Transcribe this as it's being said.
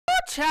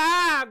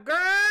child, girl.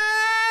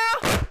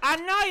 I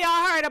know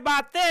y'all heard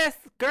about this.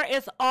 Girl,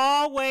 it's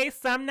always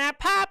something at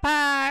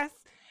Popeyes.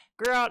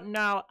 Girl,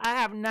 no, I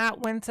have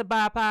not went to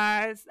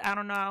Popeyes. I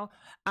don't know.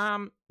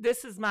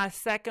 This is my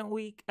second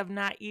week of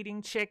not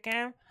eating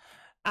chicken.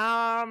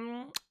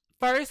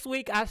 First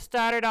week I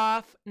started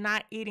off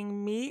not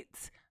eating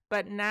meat,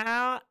 but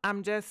now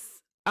I'm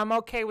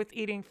okay with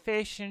eating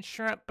fish and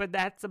shrimp, but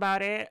that's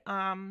about it.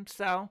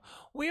 So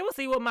we will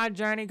see what my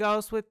journey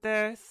goes with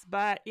this.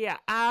 But yeah,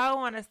 I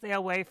want to stay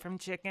away from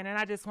chicken, and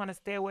I just want to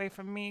stay away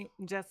from meat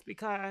just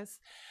because.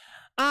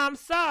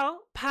 So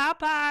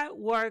Popeye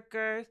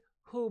workers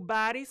who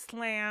body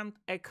slammed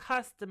a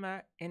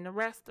customer in the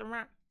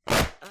restaurant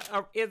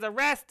is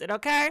arrested,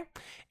 okay?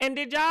 And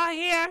did y'all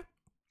hear?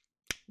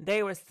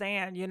 They were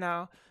saying, you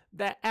know,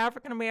 that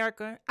African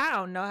American, I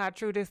don't know how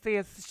true this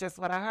is, it's just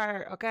what I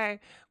heard, okay?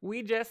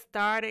 We just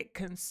started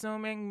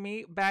consuming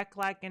meat back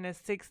like in the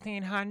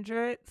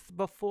 1600s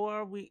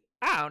before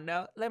I don't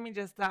know. Let me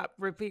just stop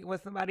repeating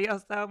what somebody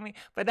else told me.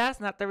 But that's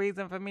not the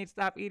reason for me to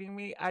stop eating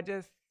meat.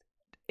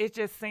 It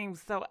just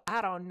seems so,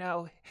 I don't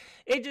know.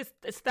 It's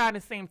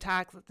starting to seem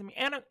toxic to me.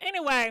 And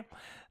anyway,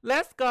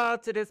 let's go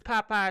to this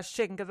Popeyes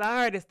chicken because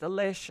I heard it's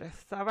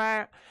delicious, all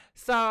right?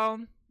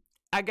 So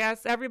I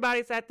guess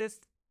everybody's at this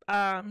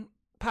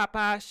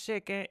Popeyes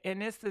chicken,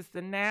 and this is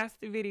the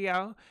nasty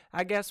video.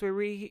 I guess we'll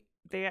read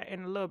there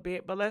in a little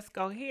bit, but let's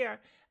go here.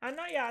 I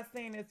know y'all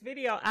seen this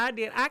video. I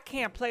did. I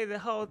can't play the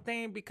whole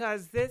thing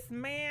because this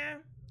man,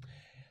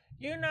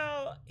 you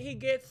know, he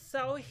gets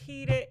so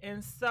heated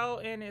and so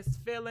in his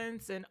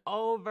feelings and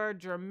over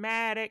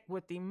dramatic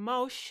with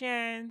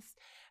emotions.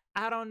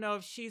 I don't know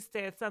if she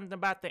said something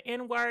about the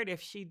N-word. If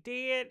she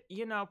did,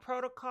 you know,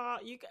 protocol,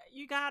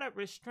 you got to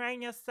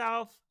restrain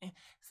yourself.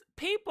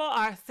 People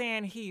are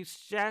saying he's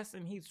just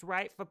and he's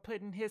right for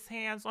putting his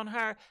hands on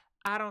her.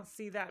 I don't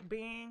see that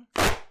being.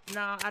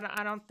 No,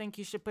 I don't think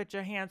you should put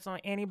your hands on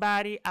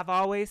anybody. I've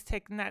always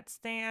taken that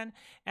stand.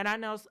 And I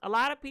know a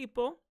lot of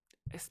people,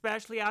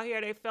 especially out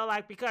here, they feel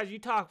like because you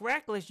talk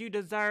reckless, you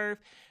deserve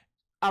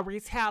a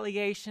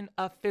retaliation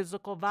of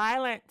physical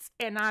violence.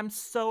 And I'm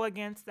so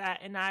against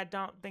that. And I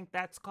don't think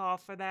that's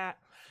called for that.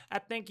 I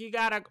think you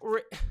got to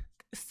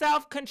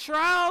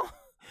self-control,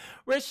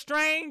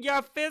 restrain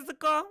your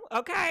physical,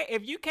 okay?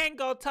 If you can't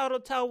go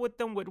toe-to-toe with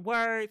them with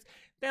words,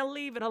 then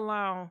leave it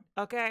alone,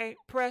 okay?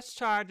 Press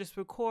charges,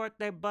 record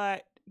their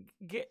butt,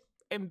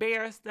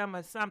 embarrass them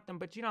or something,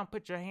 but you don't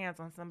put your hands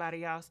on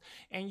somebody else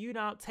and you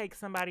don't take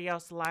somebody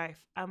else's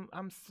life.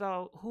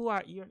 Who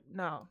are you?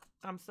 No,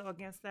 I'm so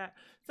against that.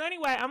 So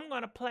anyway, I'm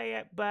going to play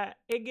it, but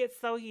it gets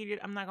so heated.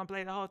 I'm not going to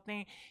play the whole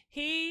thing.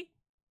 He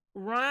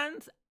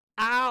runs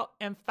out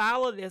and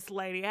follows this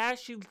lady as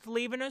she's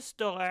leaving the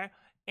store,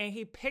 and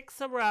he picks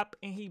her up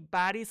and he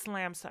body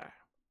slams her.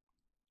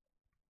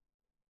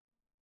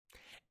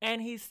 And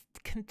he's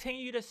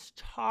continued to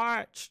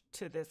charge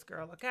to this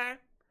girl, okay?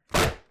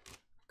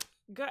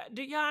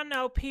 Do y'all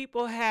know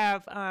people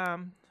have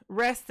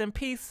rest in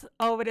peace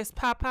over this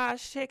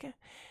Popeyes chicken?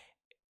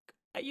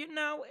 You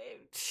know,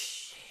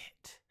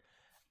 shit.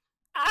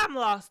 I'm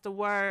lost the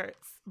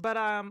words, but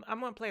I'm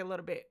gonna play a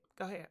little bit.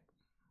 Go ahead.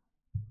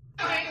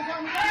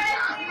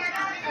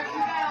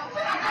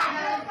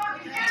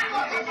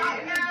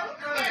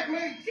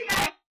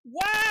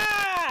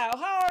 Wow,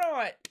 hold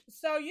on.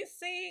 So you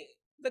see,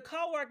 the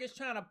co-worker's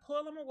trying to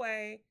pull him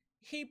away.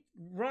 He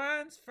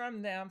runs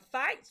from them,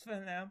 fights for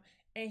them,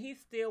 and he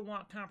still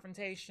wants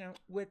confrontation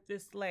with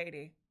this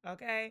lady,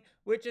 okay?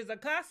 Which is a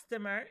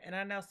customer, and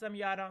I know some of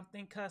y'all don't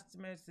think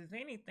customers is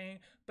anything,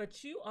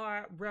 but you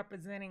are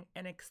representing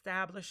an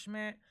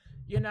establishment.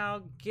 You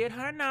know, get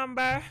her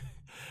number,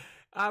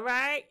 all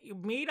right? You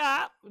meet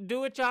up, do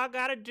what y'all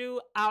got to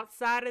do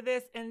outside of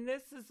this, and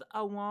this is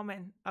a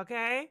woman,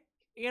 okay?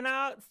 You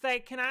know, say,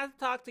 can I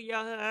talk to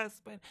your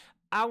husband?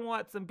 I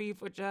want some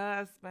beef with your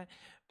husband.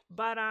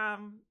 But,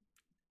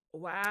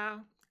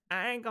 wow,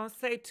 I ain't gonna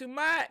say too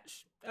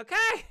much,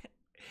 okay?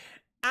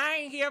 I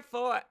ain't here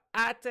for it,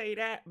 I tell you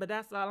that, but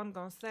that's all I'm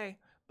gonna say.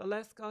 But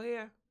let's go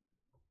here.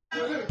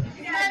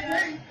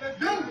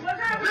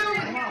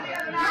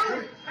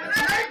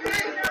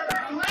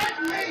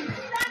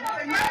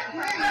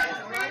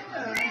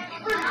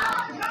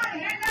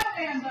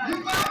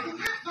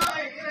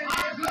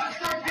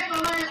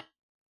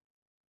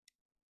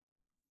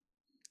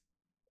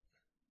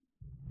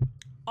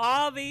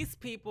 All these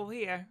people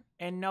here,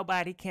 and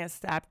nobody can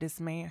stop this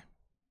man.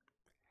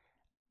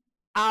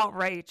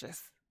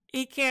 Outrageous.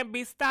 He can't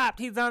be stopped.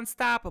 He's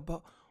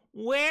unstoppable.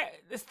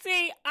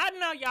 See, I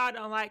know y'all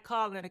don't like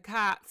calling the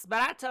cops,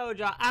 but I told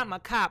y'all I'm a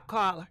cop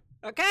caller,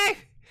 okay?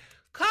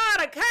 Call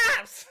the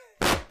cops.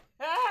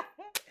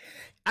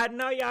 I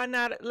know y'all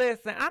not,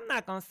 listen, I'm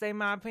not going to say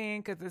my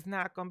opinion because it's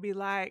not going to be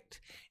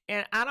liked.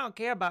 And I don't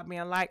care about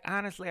being liked.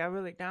 Honestly, I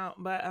really don't.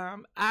 But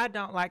I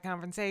don't like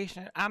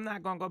confrontation. I'm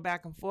not going to go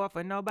back and forth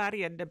with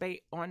nobody or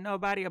debate on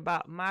nobody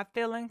about my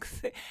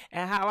feelings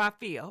and how I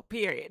feel,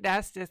 period.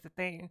 That's just the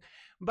thing.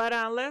 But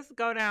let's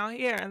go down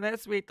here and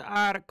let's read the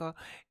article.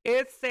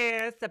 It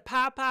says the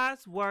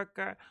Popeyes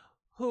worker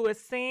who is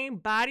seen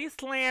body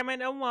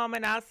slamming a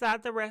woman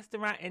outside the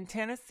restaurant in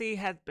Tennessee,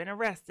 has been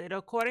arrested.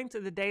 According to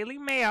the Daily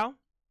Mail,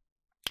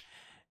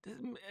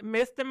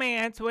 Mr.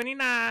 Man,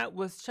 29,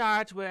 was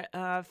charged with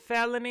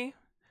felony.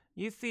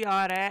 You see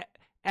all that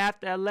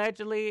after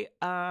allegedly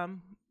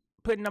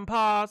putting them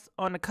paws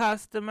on the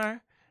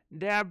customer,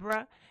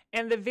 Deborah.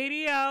 In the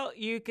video,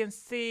 you can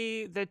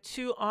see the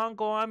two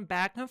ongoing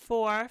back and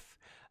forth,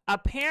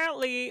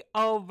 apparently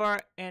over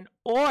an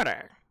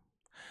order.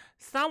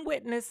 Some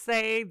witnesses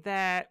say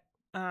that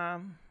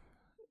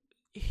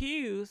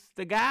Hughes,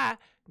 the guy,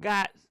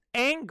 got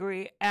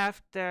angry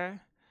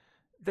after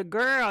the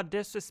girl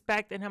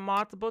disrespected him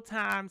multiple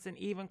times and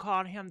even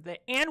called him the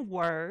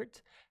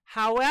N-word.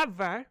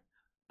 However,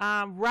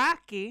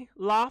 Rocky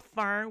Law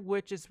Firm,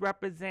 which is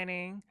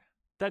representing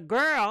the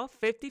girl,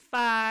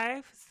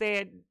 55,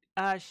 said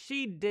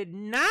she did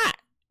not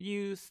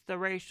use the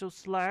racial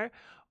slur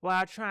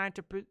while trying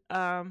to,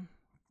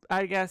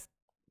 I guess,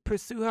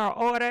 pursue her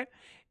order.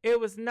 It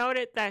was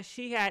noted that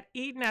she had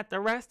eaten at the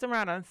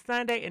restaurant on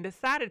Sunday and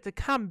decided to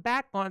come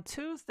back on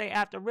Tuesday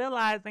after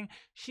realizing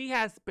she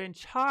has been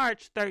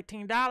charged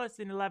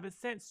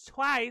 $13.11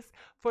 twice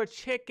for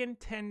chicken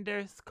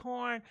tenders,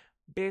 corn,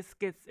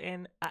 biscuits,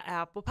 and an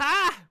apple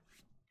pie.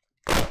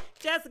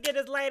 Just get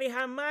this lady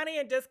her money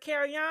and just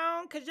carry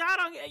on, cause y'all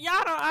don't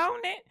own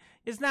it.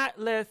 It's not.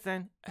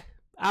 Listen,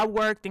 I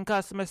worked in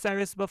customer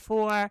service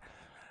before.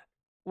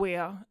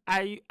 Well,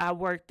 I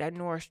worked at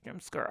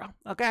Nordstrom's, girl.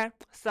 Okay,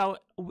 so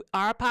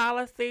our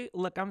policy.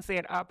 Look, I'm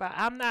saying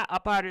I'm not a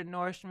part of the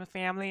Nordstrom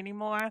family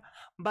anymore.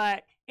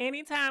 But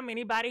anytime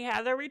anybody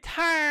has a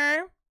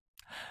return,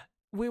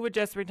 we would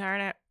just return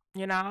it.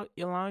 You know,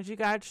 as long as you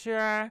got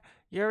your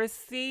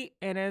receipt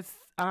and it's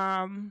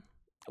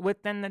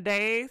within the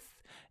days,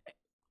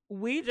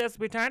 we just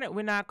return it.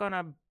 We're not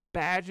gonna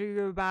badger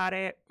you about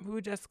it.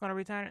 We're just gonna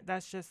return it.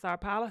 That's just our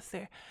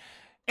policy.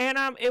 And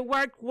it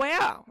worked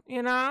well,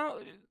 you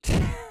know.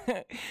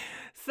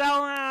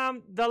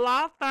 So the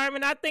law firm,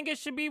 and I think it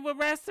should be with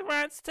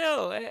restaurants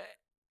too.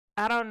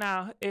 I don't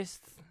know. It's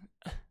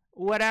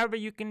whatever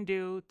you can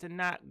do to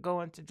not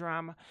go into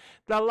drama.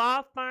 The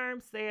law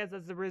firm says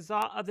as a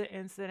result of the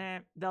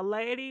incident, the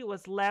lady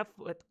was left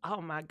with,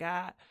 oh my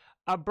God,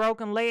 a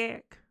broken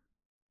leg,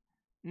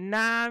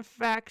 9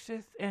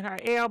 fractures in her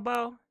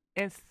elbow,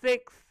 and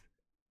 6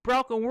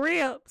 broken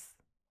ribs.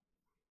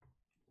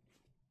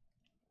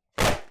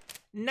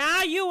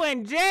 Now you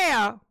in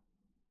jail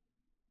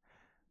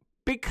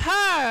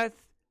because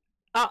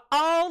an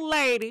old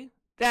lady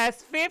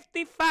that's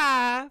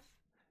 55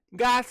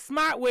 got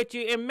smart with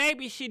you, and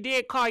maybe she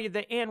did call you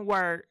the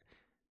N-word,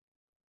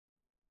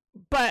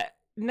 but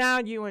now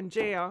you in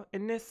jail,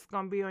 and this is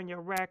going to be on your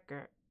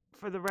record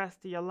for the rest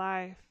of your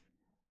life.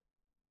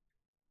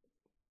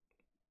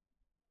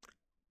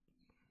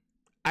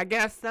 I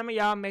guess some of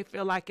y'all may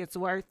feel like it's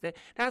worth it.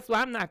 That's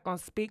why I'm not going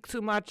to speak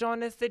too much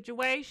on this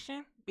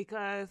situation,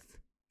 because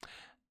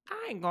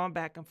I ain't going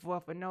back and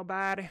forth with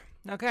nobody.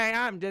 Okay,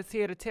 I'm just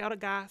here to tell the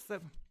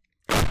gossip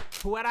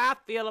what I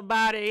feel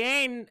about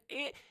it.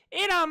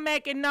 It don't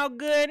make it no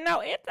good.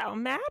 No, it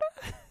don't matter.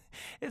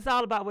 It's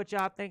all about what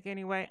y'all think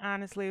anyway.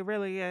 Honestly, it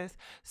really is.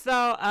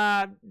 So,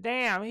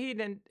 damn,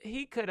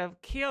 he could have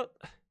killed.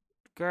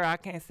 Girl, I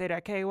can't say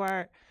that K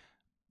word.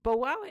 But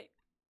while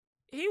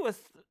he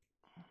was.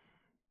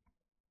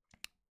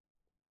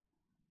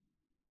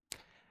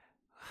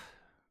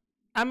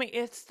 I mean,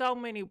 it's so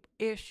many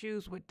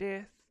issues with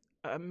this.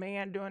 A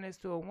man doing this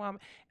to a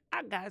woman.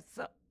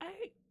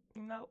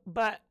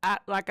 But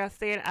like I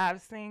said,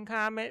 I've seen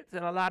comments,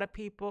 and a lot of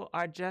people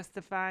are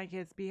justifying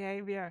his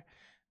behavior,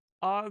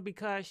 all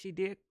because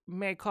she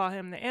may call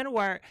him the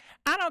N-word.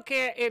 I don't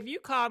care if you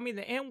call me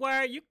the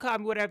N-word. You call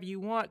me whatever you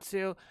want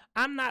to.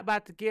 I'm not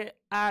about to get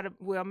out of.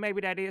 Well,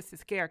 maybe that is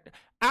his character.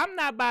 I'm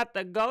not about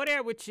to go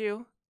there with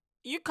you.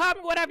 You call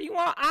me whatever you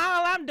want.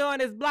 All I'm doing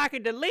is block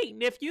and delete.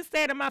 And if you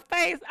say it in my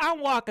face,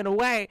 I'm walking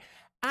away.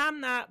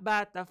 I'm not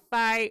about to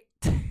fight,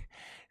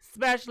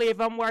 especially if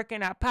I'm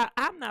working at PAWS.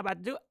 I'm not about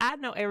to do. I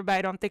know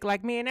everybody don't think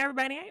like me, and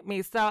everybody ain't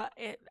me. So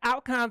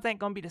outcomes ain't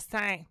gonna be the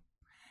same.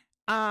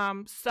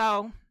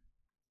 So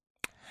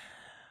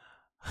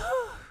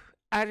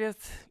I just,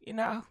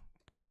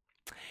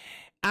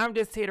 I'm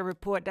just here to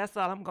report. That's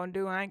all I'm gonna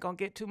do. I ain't gonna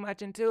get too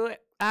much into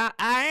it.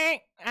 I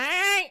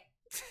ain't.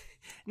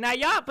 Now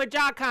y'all put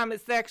y'all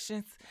comment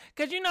sections,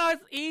 because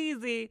it's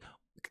easy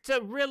to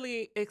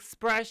really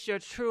express your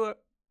true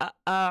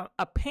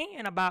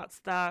opinion about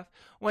stuff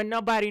when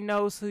nobody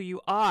knows who you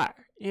are.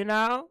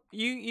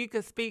 You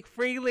can speak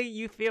freely.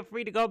 You feel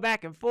free to go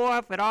back and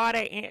forth and all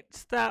that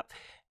stuff.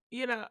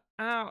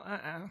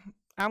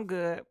 I'm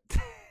good.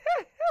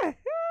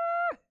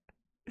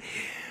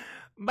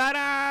 But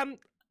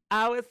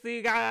I will see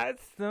you guys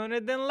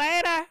sooner than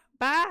later.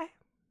 Bye.